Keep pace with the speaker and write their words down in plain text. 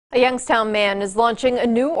A Youngstown man is launching a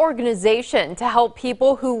new organization to help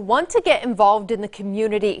people who want to get involved in the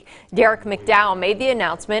community. Derrick McDowell made the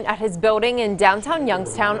announcement at his building in downtown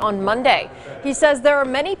Youngstown on Monday. He says there are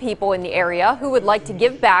many people in the area who would like to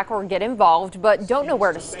give back or get involved, but don't know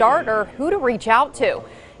where to start or who to reach out to.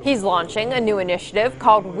 He's launching a new initiative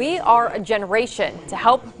called We Are a Generation to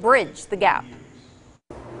help bridge the gap.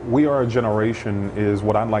 We Are a Generation is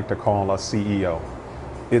what I'd like to call a CEO.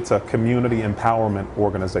 It's a community empowerment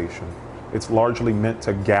organization. It's largely meant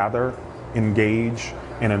to gather, engage,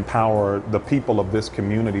 and empower the people of this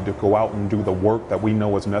community to go out and do the work that we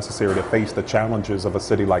know is necessary to face the challenges of a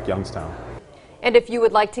city like Youngstown. And if you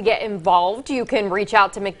would like to get involved, you can reach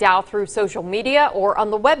out to McDowell through social media or on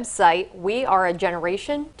the website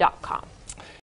weareageneration.com.